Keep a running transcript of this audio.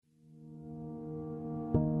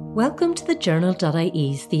Welcome to the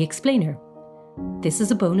Journal.ie's The Explainer. This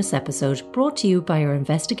is a bonus episode brought to you by our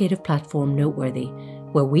investigative platform Noteworthy,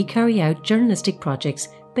 where we carry out journalistic projects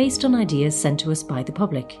based on ideas sent to us by the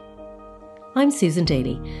public. I'm Susan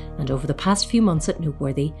Daly, and over the past few months at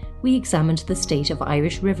Noteworthy, we examined the state of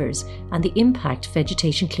Irish rivers and the impact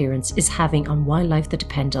vegetation clearance is having on wildlife that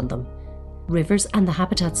depend on them. Rivers and the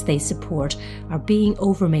habitats they support are being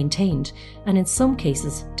over-maintained and in some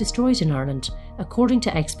cases destroyed in Ireland, according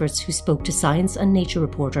to experts who spoke to science and nature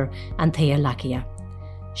reporter Anthea Lakia.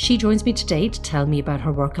 She joins me today to tell me about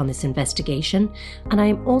her work on this investigation, and I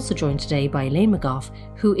am also joined today by Elaine McGough,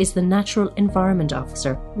 who is the Natural Environment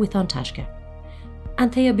Officer with An Taisce.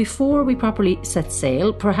 Anthea, before we properly set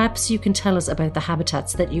sail, perhaps you can tell us about the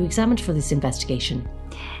habitats that you examined for this investigation.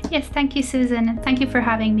 Yes, thank you, Susan, and thank you for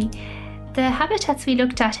having me. The habitats we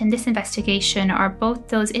looked at in this investigation are both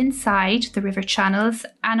those inside the river channels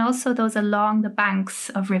and also those along the banks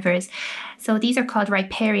of rivers. So these are called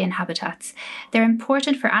riparian habitats. They're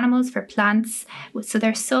important for animals, for plants. So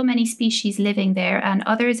there's so many species living there, and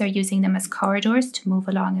others are using them as corridors to move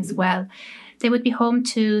along as well. They would be home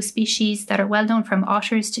to species that are well known, from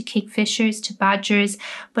otters to kingfishers to badgers,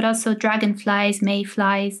 but also dragonflies,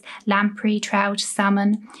 mayflies, lamprey, trout,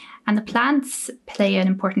 salmon. And the plants play an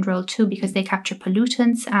important role too, because they capture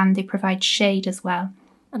pollutants and they provide shade as well.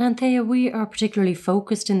 And Anthea, we are particularly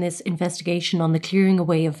focused in this investigation on the clearing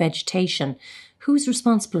away of vegetation. Who's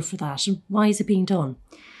responsible for that and why is it being done?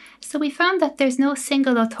 So we found that there's no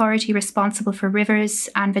single authority responsible for rivers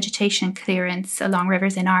and vegetation clearance along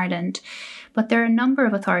rivers in Ireland. But there are a number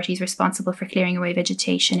of authorities responsible for clearing away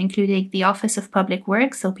vegetation, including the Office of Public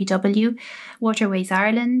Works, OPW, Waterways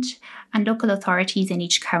Ireland, and local authorities in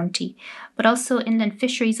each county. But also Inland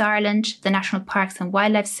Fisheries Ireland, the National Parks and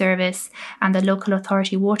Wildlife Service, and the Local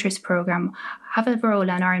Authority Waters Programme have a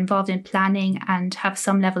role and are involved in planning and have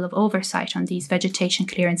some level of oversight on these vegetation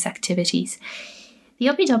clearance activities. The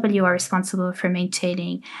OPW are responsible for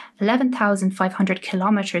maintaining 11,500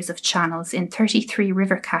 kilometres of channels in 33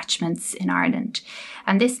 river catchments in Ireland.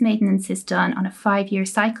 And this maintenance is done on a 5-year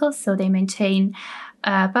cycle, so they maintain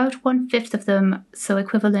about 1/5 of them, so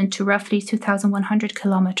equivalent to roughly 2,100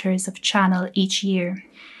 kilometres of channel each year.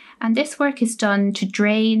 And this work is done to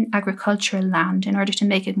drain agricultural land in order to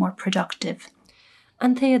make it more productive.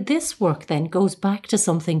 Anthea, this work then goes back to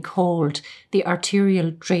something called the Arterial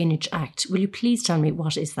Drainage Act. Will you please tell me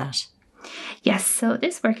what is that? Yes, so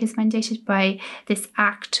this work is mandated by this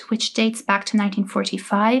act, which dates back to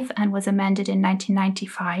 1945 and was amended in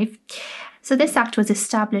 1995. So this act was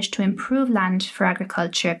established to improve land for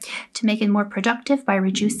agriculture, to make it more productive by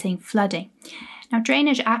reducing flooding. Now,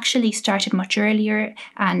 drainage actually started much earlier,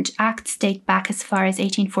 and acts date back as far as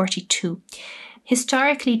 1842.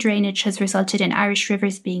 Historically, drainage has resulted in Irish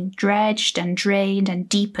rivers being dredged and drained and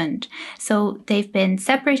deepened. So they've been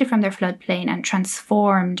separated from their floodplain and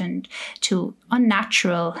transformed to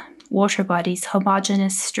unnatural water bodies,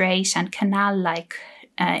 homogeneous, straight and canal-like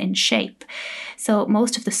in shape. So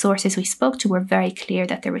most of the sources we spoke to were very clear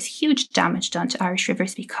that there was huge damage done to Irish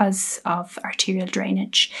rivers because of arterial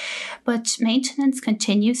drainage. But maintenance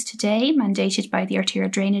continues today, mandated by the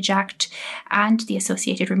Arterial Drainage Act and the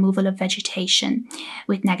associated removal of vegetation,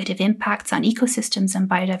 with negative impacts on ecosystems and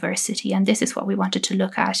biodiversity. And this is what we wanted to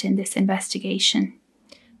look at in this investigation.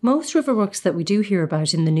 Most river works that we do hear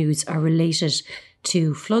about in the news are related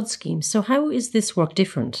to flood schemes. So how is this work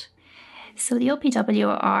different? So the OPW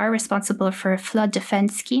are responsible for flood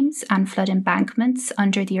defence schemes and flood embankments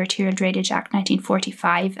under the Arterial Drainage Act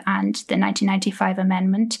 1945 and the 1995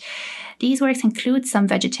 amendment. These works include some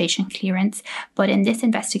vegetation clearance, but in this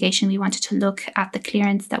investigation we wanted to look at the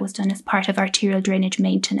clearance that was done as part of arterial drainage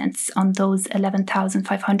maintenance on those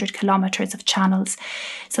 11,500 kilometres of channels.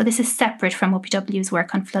 So this is separate from OPW's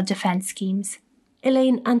work on flood defence schemes.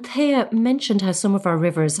 Elaine, Anthea mentioned how some of our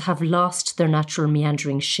rivers have lost their natural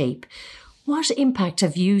meandering shape. What impact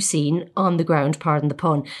have you seen on the ground, pardon the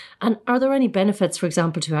pun, and are there any benefits, for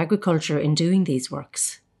example, to agriculture in doing these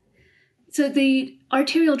works? So the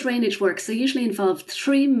arterial drainage works, they usually involve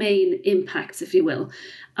 3 main impacts, if you will,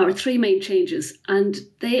 or 3 main changes, and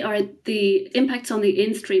they are the impacts on the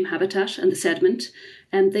in-stream habitat and the sediment,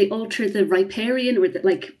 and they alter the riparian, or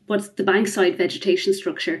what's the bankside vegetation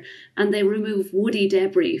structure, and they remove woody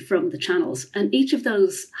debris from the channels, and each of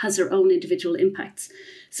those has their own individual impacts.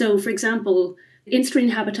 So, for example, in-stream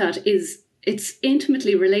habitat it's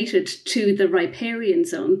intimately related to the riparian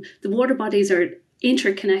zone. The water bodies are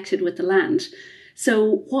interconnected with the land.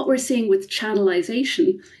 So what we're seeing with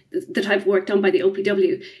channelization, the type of work done by the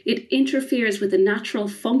OPW, it interferes with the natural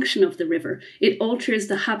function of the river. It alters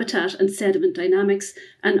the habitat and sediment dynamics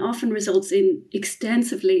and often results in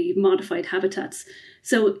extensively modified habitats.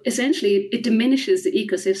 So essentially, it diminishes the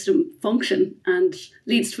ecosystem function and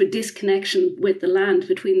leads to a disconnection with the land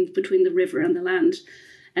between the river and the land.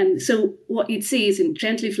 And so what you'd see is in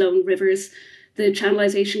gently flowing rivers, the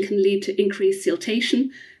channelization can lead to increased siltation.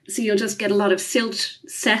 So you'll just get a lot of silt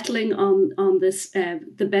settling on this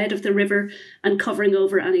the bed of the river and covering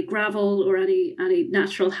over any gravel or any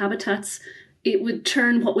natural habitats. It would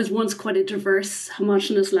turn what was once quite a diverse,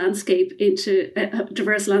 homogeneous landscape into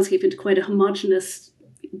quite a homogeneous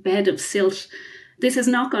bed of silt. This has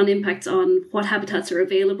knock-on impacts on what habitats are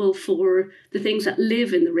available for the things that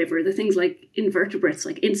live in the river, the things like invertebrates,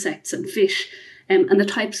 like insects and fish, and the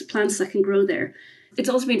types of plants that can grow there. It's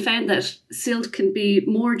also been found that silt can be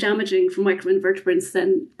more damaging for microinvertebrates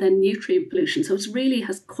than nutrient pollution. So it really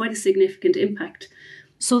has quite a significant impact.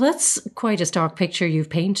 So that's quite a stark picture you've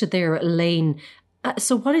painted there, Elaine.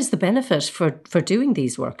 So what is the benefit for doing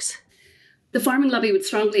these works? The farming lobby would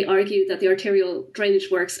strongly argue that the arterial drainage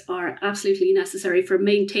works are absolutely necessary for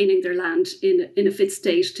maintaining their land in a fit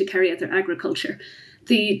state to carry out their agriculture.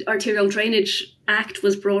 The Arterial Drainage Act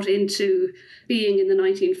was brought into being in the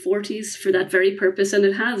 1940s for that very purpose, and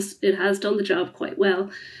it has done the job quite well.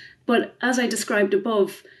 But as I described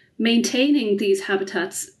above, maintaining these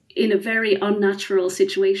habitats in a very unnatural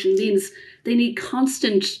situation means they need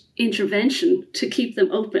constant intervention to keep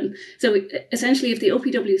them open. So essentially, if the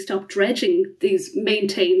OPW stop dredging these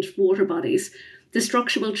maintained water bodies, the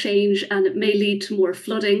structure will change and it may lead to more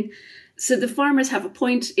flooding. So the farmers have a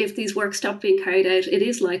point. If these works stop being carried out, it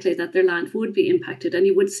is likely that their land would be impacted and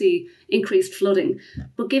you would see increased flooding.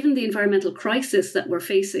 But given the environmental crisis that we're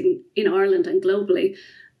facing in Ireland and globally,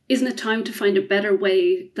 isn't it time to find a better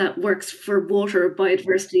way that works for water,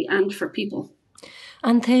 biodiversity and for people?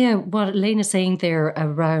 And Thea, what Elaine is saying there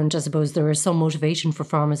around, I suppose there is some motivation for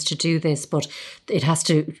farmers to do this, but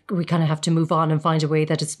we kind of have to move on and find a way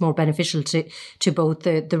that it's more beneficial to both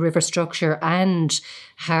the river structure and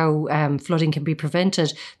how flooding can be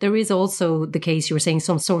prevented. There is also the case you were saying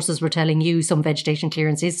some sources were telling you some vegetation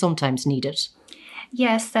clearance is sometimes needed.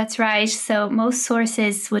 Yes, that's right. So most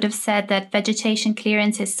sources would have said that vegetation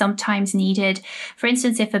clearance is sometimes needed. For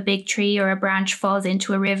instance, if a big tree or a branch falls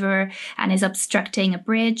into a river and is obstructing a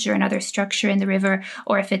bridge or another structure in the river,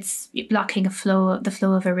 or if it's blocking the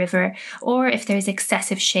flow of a river, or if there's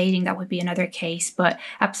excessive shading, that would be another case. But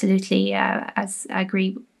absolutely, as I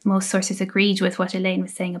agree, most sources agreed with what Elaine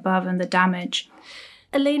was saying above and the damage.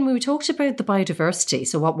 Elaine, we talked about the biodiversity,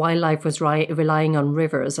 so what wildlife was relying on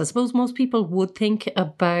rivers. I suppose most people would think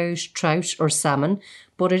about trout or salmon,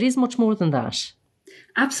 but it is much more than that.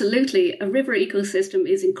 Absolutely. A river ecosystem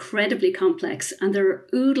is incredibly complex and there are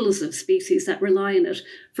oodles of species that rely on it,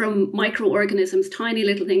 from microorganisms, tiny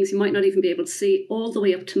little things you might not even be able to see, all the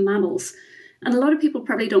way up to mammals. And a lot of people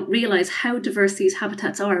probably don't realise how diverse these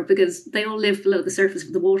habitats are because they all live below the surface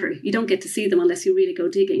of the water. You don't get to see them unless you really go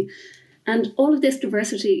digging. And all of this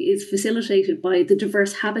diversity is facilitated by the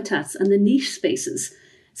diverse habitats and the niche spaces.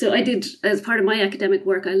 So I did, as part of my academic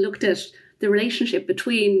work, I looked at the relationship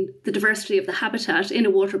between the diversity of the habitat in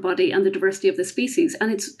a water body and the diversity of the species.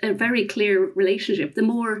 And it's a very clear relationship. The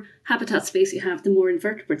more habitat space you have, the more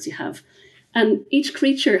invertebrates you have. And each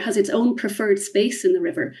creature has its own preferred space in the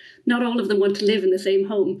river. Not all of them want to live in the same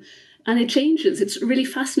home. And it changes. It's really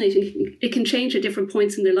fascinating. It can change at different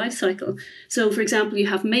points in their life cycle. So, for example, you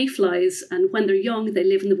have mayflies, and when they're young, they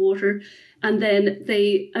live in the water, and then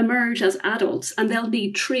they emerge as adults, and they'll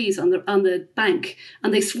need trees on the bank,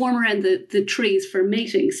 and they swarm around the trees for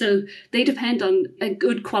mating. So they depend on a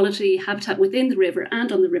good quality habitat within the river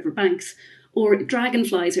and on the river banks. Or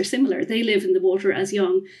dragonflies are similar. They live in the water as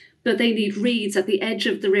young, but they need reeds at the edge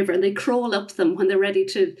of the river and they crawl up them when they're ready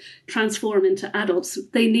to transform into adults.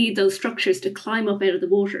 They need those structures to climb up out of the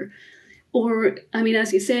water. Or, I mean,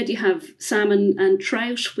 as you said, you have salmon and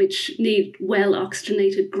trout, which need well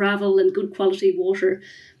oxygenated gravel and good quality water.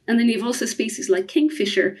 And then you've also species like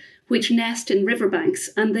kingfisher, which nest in riverbanks,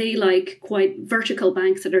 and they like quite vertical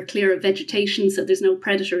banks that are clear of vegetation, so there's no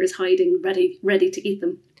predators hiding ready to eat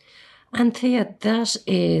them. And Thea, that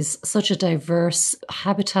is such a diverse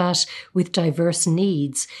habitat with diverse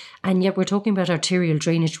needs. And yet we're talking about arterial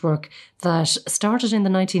drainage work that started in the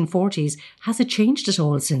 1940s. Has it changed at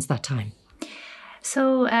all since that time?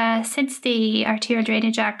 So since the Arterial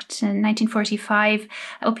Drainage Act in 1945,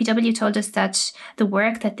 OPW told us that the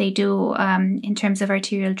work that they do in terms of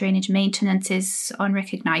arterial drainage maintenance is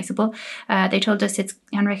unrecognisable. They told us it's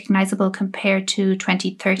unrecognisable compared to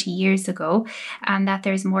 20, 30 years ago, and that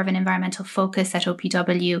there's more of an environmental focus at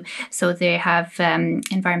OPW. So they have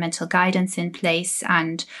environmental guidance in place,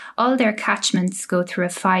 and all their catchments go through a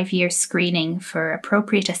 5-year screening for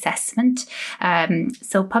appropriate assessment.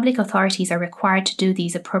 So public authorities are required to do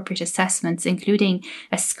these appropriate assessments, including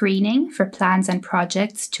a screening for plans and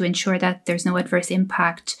projects to ensure that there's no adverse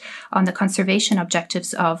impact on the conservation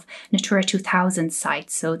objectives of Natura 2000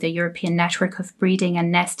 sites, so the European network of breeding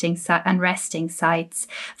and nesting and resting sites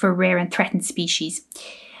for rare and threatened species.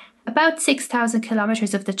 About 6,000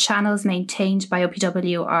 kilometres of the channels maintained by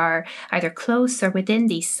OPW are either close or within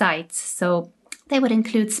these sites, so they would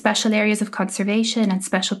include special areas of conservation and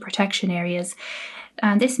special protection areas.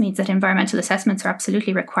 And this means that environmental assessments are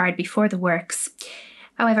absolutely required before the works.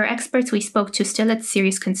 However, experts we spoke to still had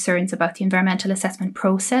serious concerns about the environmental assessment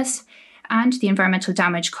process and the environmental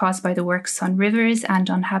damage caused by the works on rivers and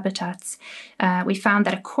on habitats. We found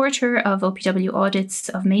that a quarter of OPW audits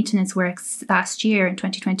of maintenance works last year in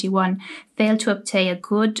 2021 failed to obtain a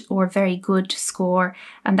good or very good score,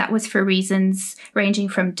 and that was for reasons ranging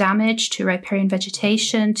from damage to riparian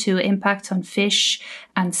vegetation to impact on fish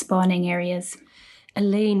and spawning areas.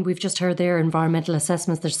 Elaine, we've just heard there environmental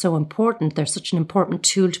assessments, they're so important. They're such an important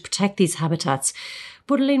tool to protect these habitats.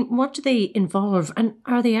 But Elaine, what do they involve, and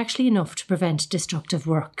are they actually enough to prevent destructive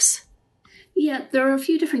works? Yeah, there are a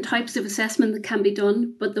few different types of assessment that can be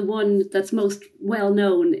done, but the one that's most well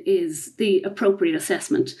known is the appropriate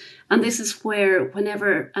assessment. And this is where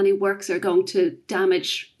whenever any works are going to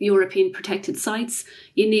damage European protected sites,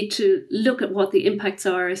 you need to look at what the impacts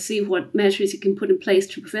are, see what measures you can put in place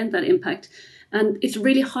to prevent that impact. And it's a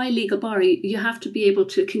really high legal bar. You have to be able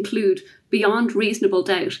to conclude beyond reasonable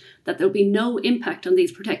doubt that there'll be no impact on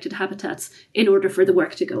these protected habitats in order for the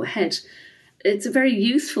work to go ahead. It's a very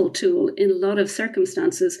useful tool in a lot of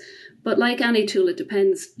circumstances, but like any tool, it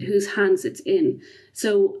depends whose hands it's in.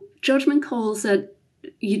 So judgment calls that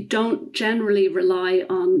you don't generally rely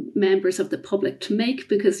on members of the public to make,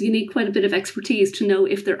 because you need quite a bit of expertise to know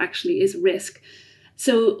if there actually is risk.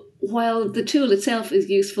 So while the tool itself is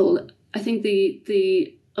useful, I think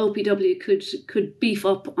the OPW could beef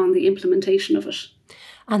up on the implementation of it.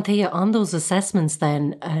 And Thea, on those assessments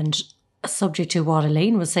then, and subject to what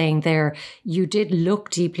Elaine was saying there, you did look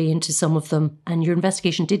deeply into some of them, and your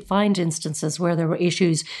investigation did find instances where there were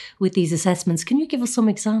issues with these assessments. Can you give us some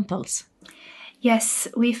examples? Yes,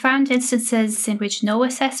 we found instances in which no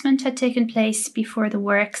assessment had taken place before the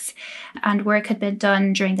works, and work had been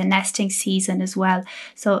done during the nesting season as well.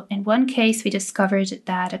 So in one case, we discovered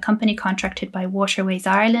that a company contracted by Waterways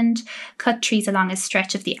Ireland cut trees along a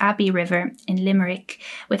stretch of the Abbey River in Limerick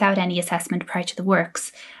without any assessment prior to the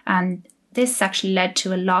works. And this actually led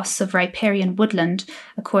to a loss of riparian woodland,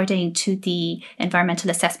 according to the environmental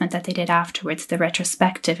assessment that they did afterwards, the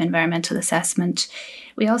retrospective environmental assessment.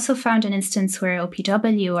 We also found an instance where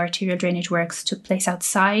OPW, arterial drainage works, took place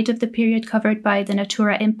outside of the period covered by the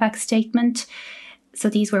Natura impact statement. So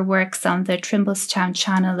these were works on the Trimblestown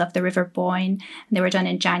channel of the River Boyne, and they were done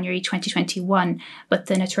in January 2021, but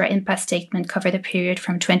the Natura impact statement covered the period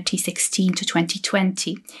from 2016 to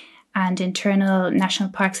 2020. And internal National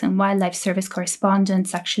Parks and Wildlife Service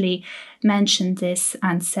correspondents actually mentioned this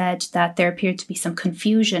and said that there appeared to be some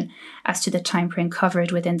confusion as to the timeframe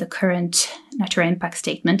covered within the current Natura impact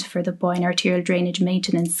statement for the Boyne Arterial Drainage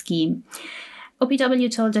Maintenance Scheme. OPW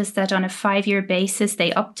told us that on a 5-year basis,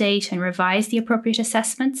 they update and revise the appropriate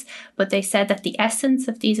assessments, but they said that the essence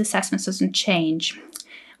of these assessments doesn't change.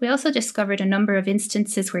 We also discovered a number of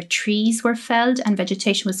instances where trees were felled and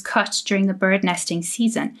vegetation was cut during the bird nesting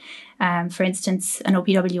season. For instance, an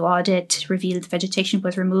OPW audit revealed vegetation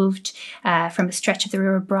was removed from a stretch of the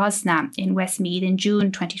River Brosna in Westmeath in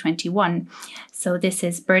June 2021. So this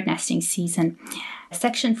is bird nesting season.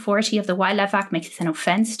 Section 40 of the Wildlife Act makes it an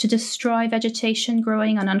offence to destroy vegetation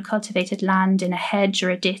growing on uncultivated land in a hedge or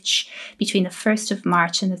a ditch between the 1st of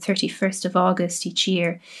March and the 31st of August each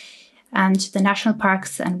year. And the National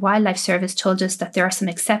Parks and Wildlife Service told us that there are some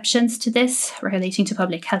exceptions to this relating to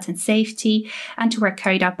public health and safety and to work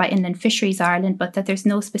carried out by Inland Fisheries Ireland, but that there's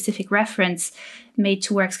no specific reference made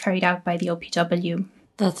to works carried out by the OPW.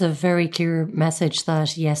 That's a very clear message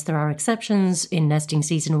that, yes, there are exceptions in nesting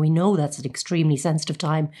season. We know that's an extremely sensitive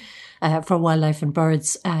time for wildlife and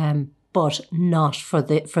birds, but not for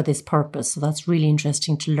this purpose. So that's really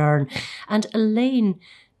interesting to learn. And Elaine,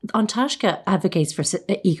 An Taisce advocates for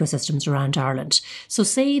ecosystems around Ireland. So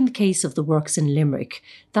say in the case of the works in Limerick,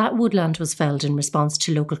 that woodland was felled in response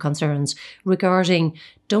to local concerns regarding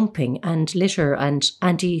dumping and litter and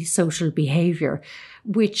antisocial behaviour,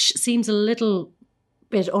 which seems a little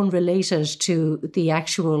bit unrelated to the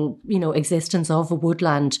actual, existence of a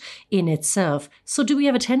woodland in itself. So do we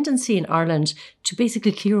have a tendency in Ireland to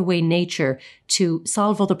basically clear away nature to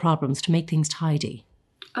solve other problems, to make things tidy?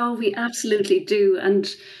 Oh, we absolutely do. And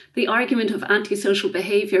the argument of antisocial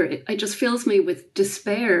behaviour, it just fills me with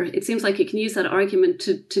despair. It seems like you can use that argument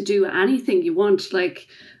to do anything you want. Like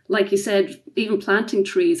you said, even planting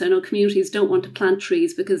trees. I know communities don't want to plant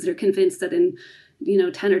trees because they're convinced that in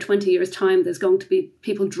 10 or 20 years' time, there's going to be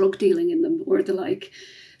people drug dealing in them or the like.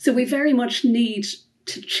 So we very much need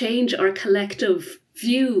to change our collective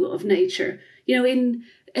view of nature.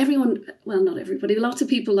 Everyone, well, not everybody, lots of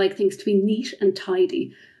people like things to be neat and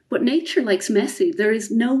tidy, but nature likes messy. There is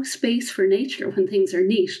no space for nature when things are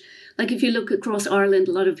neat. Like if you look across Ireland,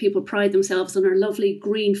 a lot of people pride themselves on our lovely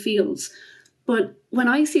green fields. But when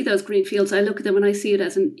I see those green fields, I look at them and I see it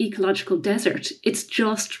as an ecological desert. It's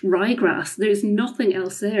just ryegrass. There's nothing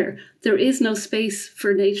else there. There is no space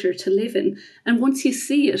for nature to live in. And once you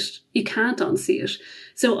see it, you can't unsee it.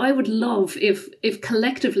 So I would love if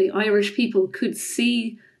collectively Irish people could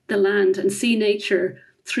see the land and see nature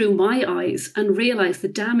through my eyes and realise the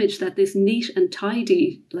damage that this neat and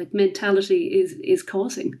tidy mentality is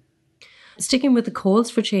causing. Sticking with the calls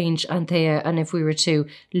for change, Anthea, and if we were to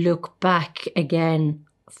look back again,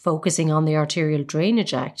 focusing on the Arterial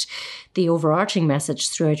Drainage Act, the overarching message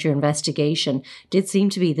throughout your investigation did seem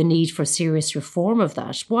to be the need for serious reform of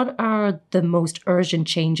that. What are the most urgent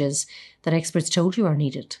changes that experts told you are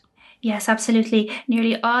needed? Yes, absolutely.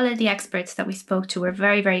 Nearly all of the experts that we spoke to were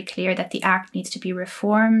very, very clear that the Act needs to be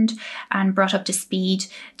reformed and brought up to speed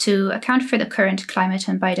to account for the current climate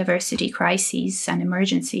and biodiversity crises and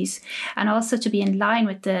emergencies, and also to be in line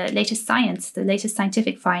with the latest science, the latest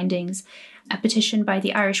scientific findings. A petition by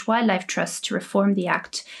the Irish Wildlife Trust to reform the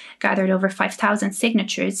Act gathered over 5,000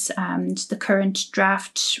 signatures, and the current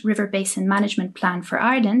draft River Basin Management Plan for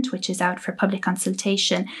Ireland, which is out for public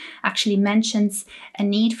consultation, actually mentions a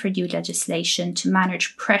need for new legislation to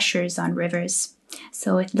manage pressures on rivers.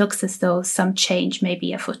 So it looks as though some change may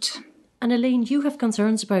be afoot. And Elaine, you have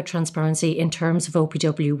concerns about transparency in terms of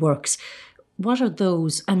OPW works. What are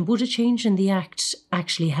those, and would a change in the Act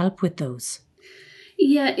actually help with those?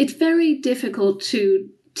 Yeah, it's very difficult to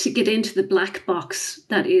get into the black box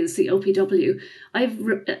that is the OPW. I,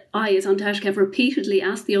 as An Taisce, have repeatedly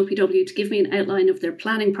asked the OPW to give me an outline of their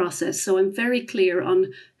planning process, so I'm very clear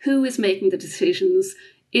on who is making the decisions.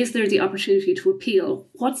 Is there the opportunity to appeal?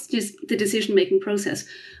 What's the decision-making process?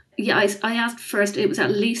 Yeah, I asked first, it was at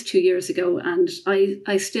least 2 years ago, and I've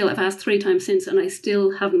asked 3 times since, and I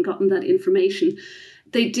still haven't gotten that information.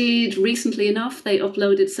 They did recently enough. They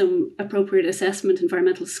uploaded some appropriate assessment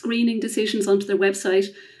environmental screening decisions onto their website.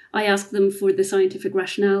 I asked them for the scientific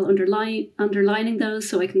rationale underlining those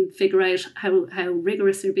so I can figure out how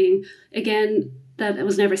rigorous they're being. Again, that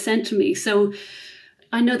was never sent to me. So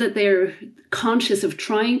I know that they're conscious of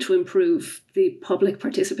trying to improve the public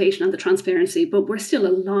participation and the transparency, but we're still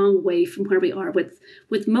a long way from where we are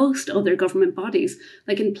with most other government bodies.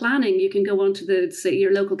 Like in planning, you can go onto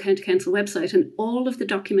your local county council website and all of the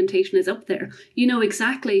documentation is up there. You know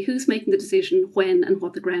exactly who's making the decision, when, and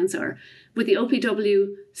what the grounds are. With the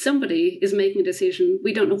OPW, somebody is making a decision.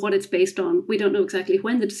 We don't know what it's based on. We don't know exactly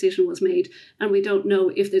when the decision was made, and we don't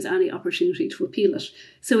know if there's any opportunity to appeal it.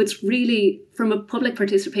 So it's really, from a public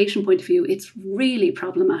participation point of view, it's really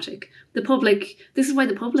problematic. This is why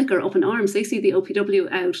the public are up in arms. They see the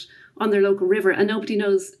OPW out on their local river and nobody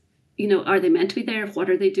knows, are they meant to be there? What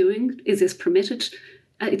are they doing? Is this permitted?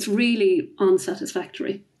 It's really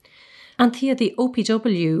unsatisfactory. Anthea, the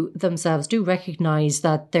OPW themselves do recognise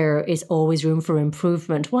that there is always room for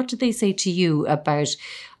improvement. What did they say to you about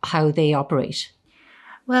how they operate?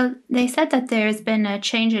 Well, they said that there's been a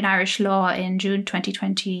change in Irish law in June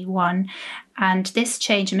 2021, and this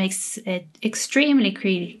change makes it extremely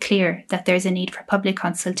clear that there's a need for public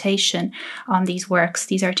consultation on these works,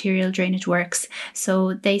 these arterial drainage works.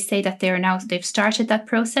 So they say that they've started that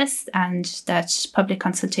process and that public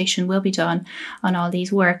consultation will be done on all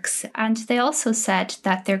these works. And they also said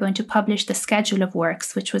that they're going to publish the schedule of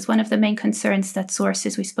works, which was one of the main concerns that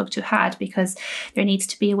sources we spoke to had, because there needs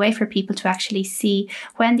to be a way for people to actually see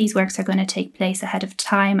when these works are going to take place ahead of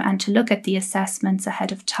time and to look at the assessments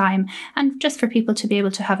ahead of time and just for people to be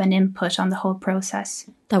able to have an input on the whole process.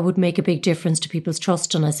 That would make a big difference to people's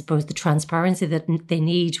trust and I suppose the transparency that they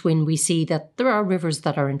need when we see that there are rivers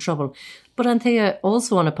that are in trouble. But Anthea,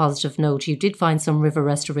 also on a positive note, you did find some river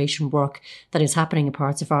restoration work that is happening in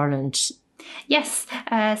parts of Ireland. Yes,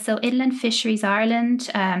 so Inland Fisheries Ireland,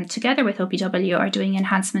 together with OPW, are doing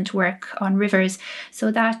enhancement work on rivers.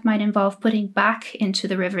 So that might involve putting back into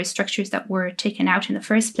the rivers structures that were taken out in the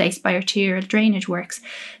first place by arterial drainage works.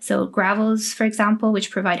 So gravels, for example, which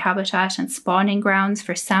provide habitat and spawning grounds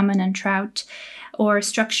for salmon and trout, or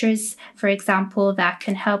structures, for example, that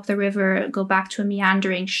can help the river go back to a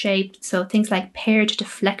meandering shape. So things like paired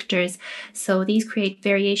deflectors. So these create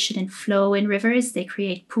variation in flow in rivers. They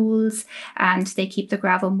create pools and they keep the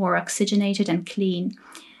gravel more oxygenated and clean.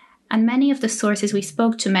 And many of the sources we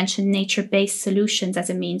spoke to mentioned nature-based solutions as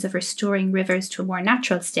a means of restoring rivers to a more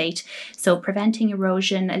natural state, so preventing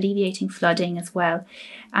erosion, alleviating flooding as well.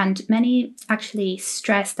 And many actually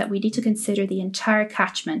stress that we need to consider the entire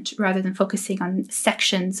catchment rather than focusing on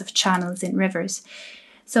sections of channels in rivers.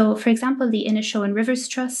 So, for example, the Inishowen Rivers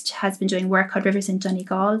Trust has been doing work on rivers in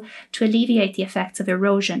Donegal to alleviate the effects of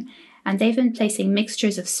erosion, and they've been placing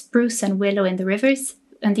mixtures of spruce and willow in the rivers,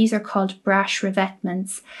 and these are called brash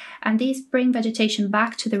revetments. And these bring vegetation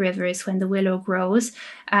back to the rivers when the willow grows.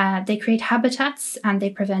 They create habitats and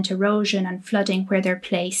they prevent erosion and flooding where they're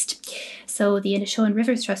placed. So the Inishowen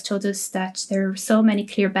Rivers Trust told us that there are so many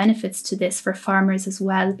clear benefits to this for farmers as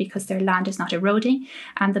well, because their land is not eroding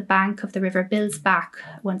and the bank of the river builds back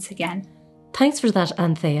once again. Thanks for that,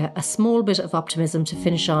 Anthea. A small bit of optimism to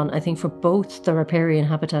finish on, I think, for both the riparian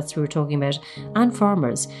habitats we were talking about and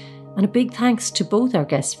farmers. And a big thanks to both our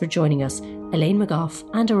guests for joining us, Elaine McGough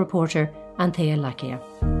and our reporter, Anthea Lakia.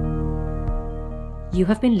 You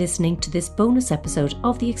have been listening to this bonus episode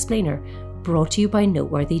of The Explainer, brought to you by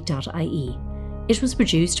Noteworthy.ie. It was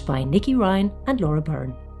produced by Nikki Ryan and Laura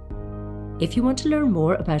Byrne. If you want to learn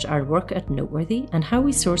more about our work at Noteworthy and how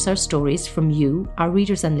we source our stories from you, our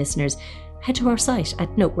readers and listeners, head to our site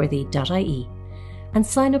at Noteworthy.ie. And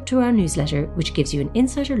sign up to our newsletter, which gives you an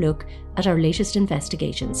insider look at our latest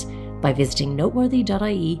investigations by visiting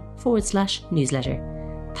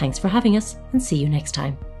noteworthy.ie/newsletter. Thanks for having us and see you next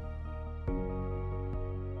time.